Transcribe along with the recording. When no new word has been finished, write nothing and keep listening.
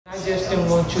I just didn't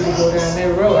want you to go down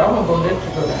that road. I wasn't gonna let you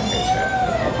go down that track.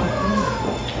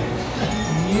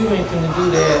 You ain't finna do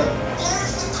that.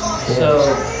 So,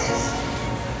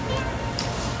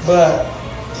 but,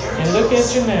 and look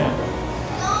at you now.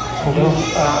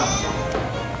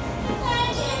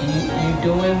 You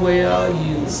doing well,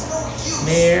 you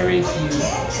married, you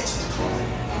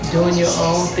doing your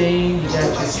own thing, you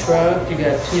got your truck, you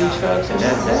got 2 trucks, and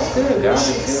that's good. God is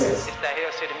good. It's that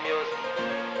Hill City music.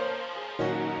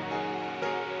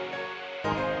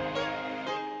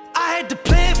 I had to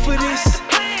plan for this.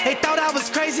 They thought I was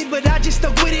crazy, but I just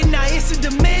stuck with it. Now it's a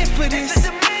demand for this.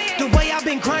 The way I've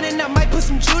been grinding, I might put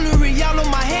some jewelry all on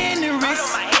my hand and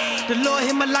wrist. The Lord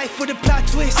hit my life with a plot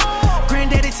twist.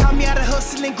 Granddaddy taught me how to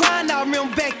hustle and grind. I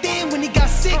remember back then when he got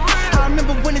sick. I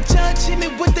remember when the judge hit me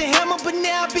with the hammer, but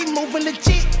now I be moving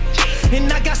legit.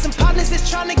 And I got some partners that's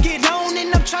trying to get on,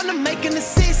 and I'm trying to make an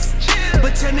assist.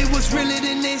 But tell me what's realer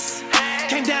than this.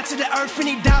 Came down to the earth and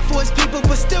he died for his people,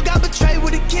 but still got betrayed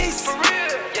with a kiss.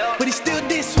 But he still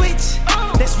did switch.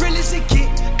 That's real as it get.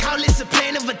 Call this a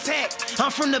plan of attack. I'm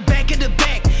from the back of the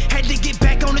back. Had to get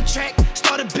back on the track.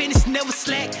 Start a business, never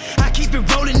slack. I keep it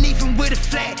rolling even with a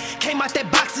flat. Came out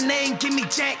that box and they ain't give me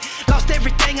jack. Lost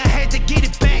everything, I had to get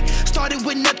it back. Started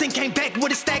with nothing, came back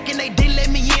with a stack, and they didn't let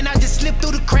me in. I just slipped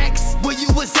through the cracks. Where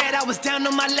you was at, I was down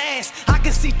on my last. I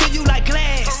can see through you like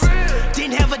glass.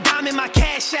 Didn't have a dime in my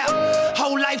cash out.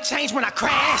 Whole life changed when I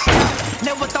crashed.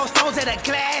 Never throw stones at a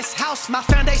glass house. My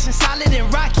foundation solid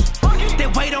and rocky.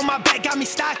 That weight on my back got me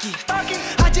stocky.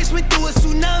 I just went through a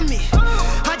tsunami.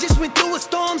 I just went through a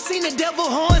storm. Seen the devil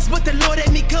horns, but the Lord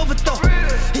had me covered though.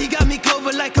 He got me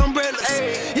covered like umbrellas.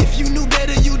 If you knew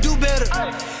better, you do better.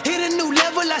 Hit a new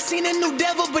level, I seen a new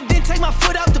devil, but didn't take my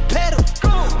foot out the pedal.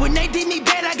 When they did me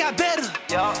bad, I got better.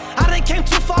 I done came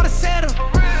too far to settle.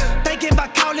 Thinking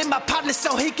about calling my partner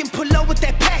so he can pull up with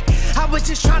that pack. I was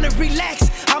just trying to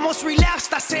relax, almost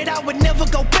relapsed. I said I would never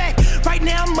go back. Right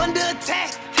now I'm under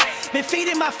attack. Been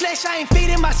feeding my flesh, I ain't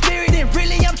feeding my spirit, and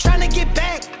really I'm trying to get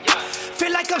back.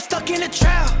 Feel like I'm stuck in a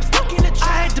trap.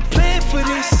 I had to plan for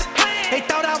this. They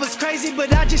thought I was crazy,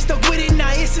 but I just stuck with it.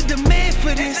 Now it's a demand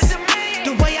for this.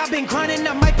 The way I've been grinding,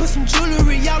 I might put some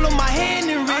jewelry all on my hand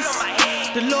and wrist.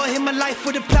 The Lord hit my life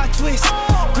with a plot twist.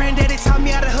 Granddaddy taught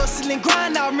me how to hustle and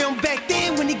grind. I remember back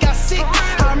then when he got sick.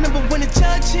 I remember when the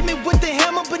judge hit me with the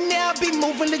hammer, but now I be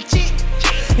moving legit.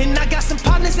 And I got some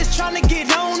partners that's trying to get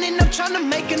on, and I'm trying to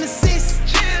make an assist.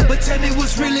 But tell me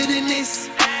what's realer than this.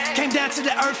 Came down to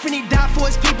the earth and he died for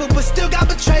his people, but still got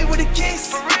betrayed with a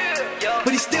kiss.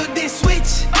 But he still did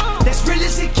switch. That's real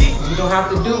as it get. You don't have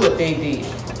to do what they did.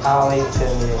 I always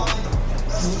tell you that.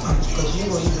 Because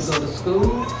you want to go to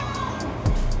school.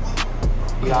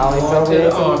 You always going go to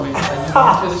the army, and you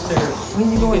going to the service.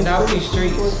 When you going out these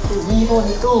streets. When you going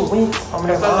to school? When? I'm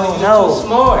like, I don't You're know. too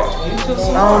smart. You're too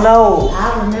smart. I don't know.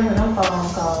 I remember them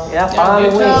phone calls. Yeah, I finally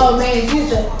went. Oh man, you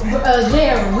said,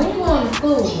 Jerry, when you going to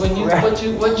school? When you, what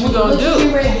you gonna do?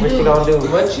 What you gonna do?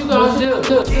 What you gonna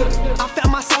do? I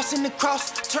found my sauce in the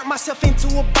cross, turned myself into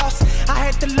a boss. I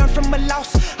had to learn from a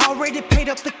loss, already paid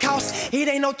up the cost. It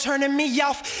ain't no turning me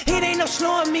off, it ain't no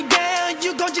slowing me down.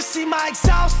 You gon' just see my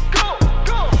exhaust.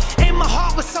 And my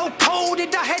heart was so cold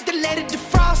that I had to let it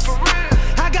defrost.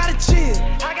 I gotta chill,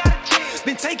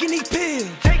 been taking these pills.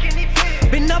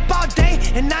 Been up all day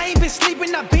and I ain't been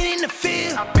sleeping, I've been in the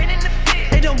field.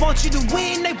 They don't want you to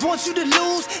win, they want you to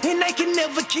lose, and they can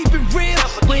never keep it real.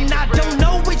 When I don't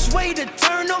know which way to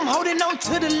turn, I'm holding on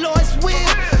to the Lord's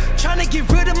will. Trying to get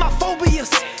rid of my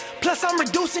phobias, plus I'm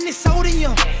reducing this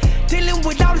sodium. Dealing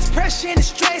with all this pressure and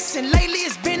stress, and lately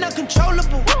it's been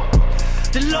uncontrollable.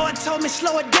 The Lord told me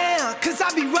slow it down, cause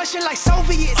I be rushing like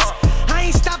Soviets. I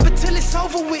ain't stopping till it's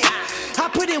over with. I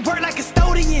put in work like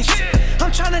custodians.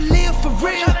 I'm trying to live for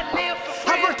real.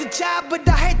 I worked a job, but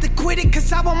I had to quit it,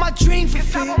 cause I want my dream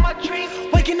fulfilled.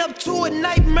 Waking up to a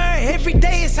nightmare, every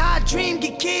day is how a dream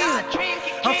get killed.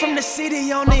 I'm from the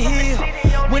city on the hill.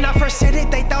 When I first said it,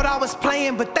 they thought I was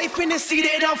playing, but they finna see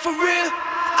that I'm for real.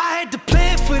 I had to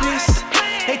plan for this.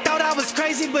 They thought I was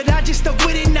crazy, but I just stuck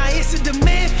with it. Now it's a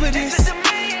demand for this.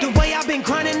 The way I've been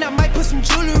grinding, I might put some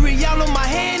jewelry all on my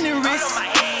hand and wrist.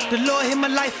 The Lord hit my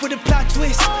life with a plot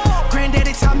twist.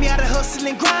 Granddaddy taught me how to hustle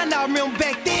and grind. I remember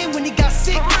back then when he got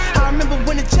sick. I remember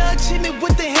when the judge hit me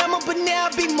with the hammer, but now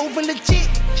I be moving legit.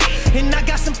 And I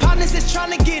got some partners that's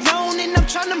trying to get on, and I'm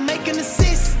trying to make an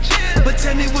assist. But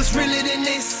tell me what's realer than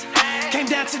this. Came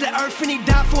down to the earth and he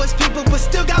died for his people, but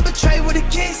still got betrayed with a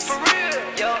kiss.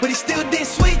 But he still didn't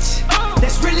switch.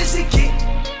 That's real as it get.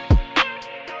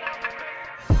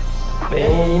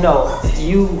 Man, you know,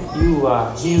 you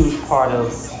are a huge part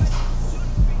of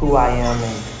who I am,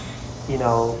 and you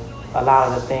know, a lot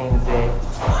of the things that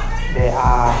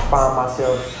I find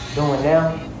myself doing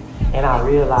now. And I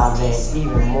realize that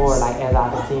even more, like, as I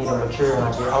continue to mature and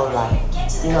I get older, like,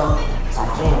 you know,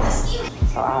 like, damn.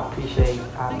 So I appreciate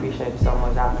it so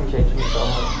much. I appreciate you so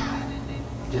much.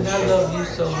 And I love you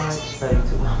so much. Love you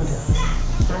too much.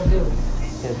 I do.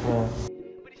 Yes, ma'am.